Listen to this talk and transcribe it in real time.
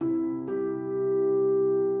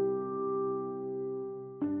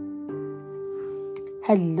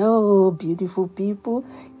Hello, beautiful people.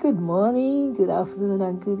 Good morning, good afternoon,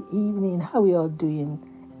 and good evening. How are we all doing?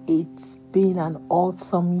 It's been an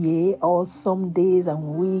awesome year, awesome days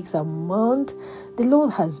and weeks and months. The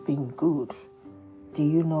Lord has been good. Do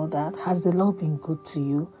you know that? Has the Lord been good to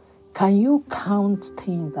you? Can you count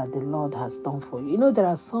things that the Lord has done for you? You know, there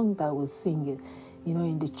are songs that we sing it,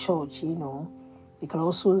 in the church, You can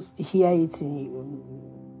also hear it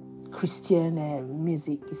in Christian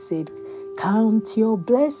music. It said, count your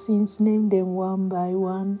blessings, name them one by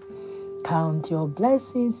one. Count your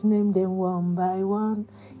blessings, name them one by one.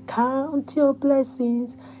 Count your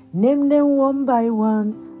blessings, name them one by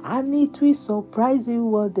one. And it will surprise you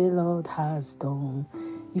what the Lord has done.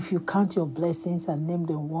 If you count your blessings and name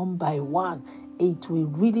them one by one, it will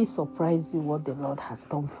really surprise you what the Lord has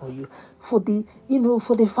done for you. For the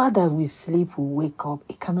fact that we sleep, we wake up,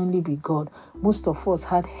 it can only be God. Most of us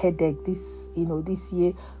had headache this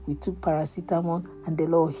year. We took paracetamol and the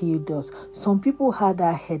Lord healed us. Some people had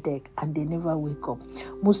that headache and they never wake up.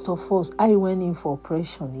 Most of us, I went in for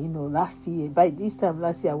operation, last year. By this time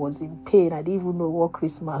last year, I was in pain. I didn't even know what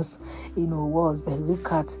Christmas, was. But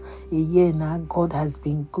look at a year now, God has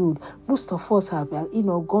been good. Most of us have,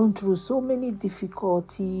 gone through so many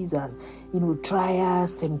difficulties and,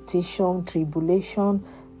 trials, temptation, tribulation,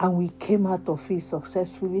 and we came out of it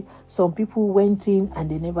successfully. Some people went in and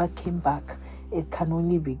they never came back. It can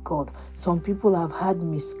only be God. Some people have had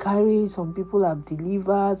miscarriage. Some people have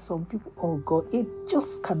delivered. Some people, oh God, it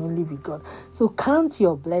just can only be God. So count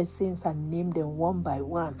your blessings and name them one by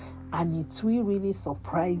one. And it will really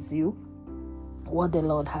surprise you what the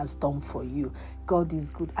Lord has done for you. God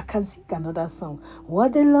is good. I can sing another song.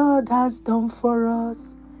 What the Lord has done for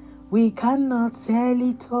us, we cannot tell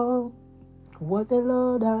it all. What the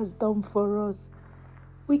Lord has done for us,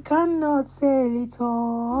 we cannot tell it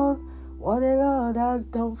all. What the Lord has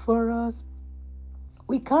done for us,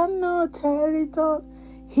 we cannot tell it all.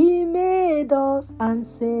 He made us and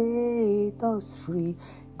set us free.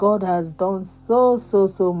 God has done so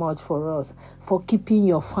much for us. For keeping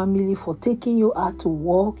your family, for taking you out to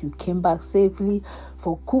work, you came back safely.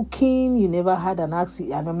 For cooking, you never had an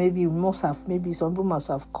accident. I know maybe some people must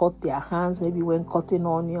have cut their hands, maybe when cutting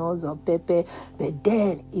onions or pepper, but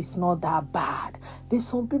then it's not that bad. But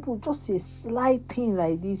some people, just a slight thing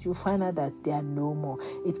like this, you find out that they are no more.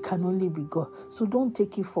 It can only be God. So don't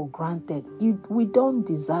take it for granted. We don't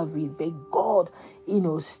deserve it, but God,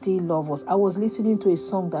 still loves us. I was listening to a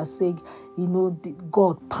song that said,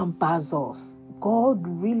 God pampers us. God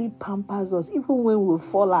really pampers us. Even when we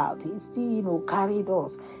fall out, He still, carried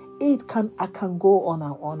us. I can go on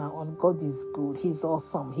and on and on. God is good. He's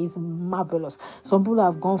awesome. He's marvelous. Some people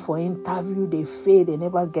have gone for interview, they fail, they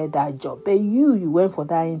never get that job. But you went for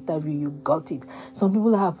that interview, you got it. Some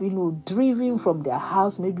people have, driven from their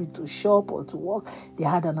house, maybe to shop or to work. They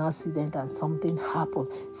had an accident and something happened.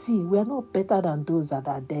 See, we are not better than those that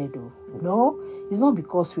are dead, though. No, it's not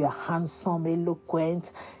because we are handsome,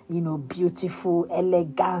 eloquent, beautiful,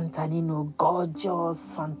 elegant, and,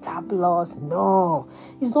 gorgeous, fantabulous. No,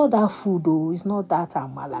 it's not that food, though. It's not that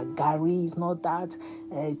amalagari. It's not that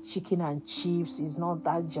chicken and chips. It's not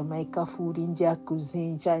that Jamaica food, India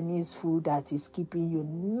cuisine, Chinese food that is keeping you.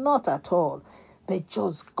 Not at all. But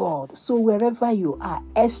just God. So wherever you are,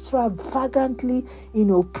 extravagantly,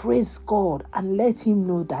 praise God and let Him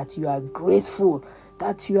know that you are grateful.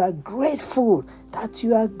 That you are grateful.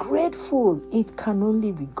 It can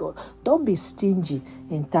only be God. Don't be stingy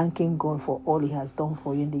in thanking God for all He has done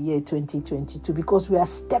for you in the year 2022, because we are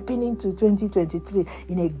stepping into 2023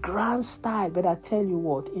 in a grand style. But I tell you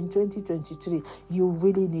what, in 2023, you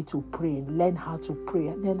really need to pray. Learn how to pray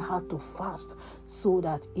and learn how to fast so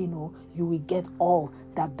that, you will get all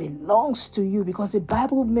that belongs to you, because the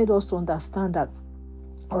Bible made us understand that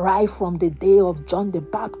right from the day of John the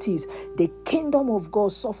Baptist, the kingdom of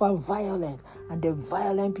God suffer violence, and the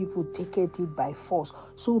violent people take it by force.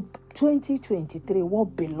 So 2023,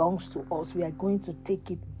 what belongs to us, we are going to take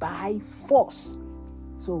it by force.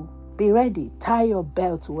 So be ready. Tie your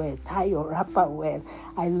belt well. Tie your wrapper well.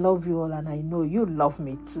 I love you all, and I know you love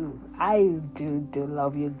me too. I do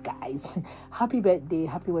love you guys. Happy birthday,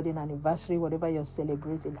 happy wedding anniversary, whatever you're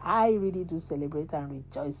celebrating. I really do celebrate and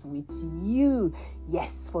rejoice with you.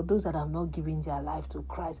 Yes, for those that have not given their life to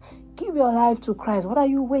Christ, give your life to Christ. What are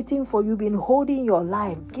you waiting for? You've been holding your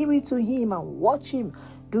life. Give it to Him and watch Him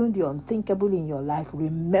doing the unthinkable in your life.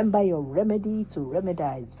 Remember your remedy to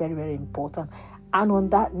remedy. It's very, very important. And on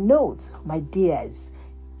that note, my dears,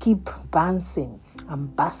 keep bouncing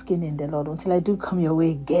and basking in the Lord until I do come your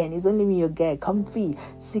way again. It's only me, your girl, Comfy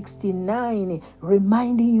 69,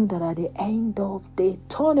 reminding you that at the end of the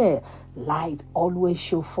tunnel, light always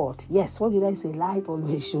show forth. Yes, what did I say? Light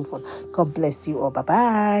always show forth. God bless you all.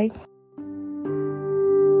 Bye-bye.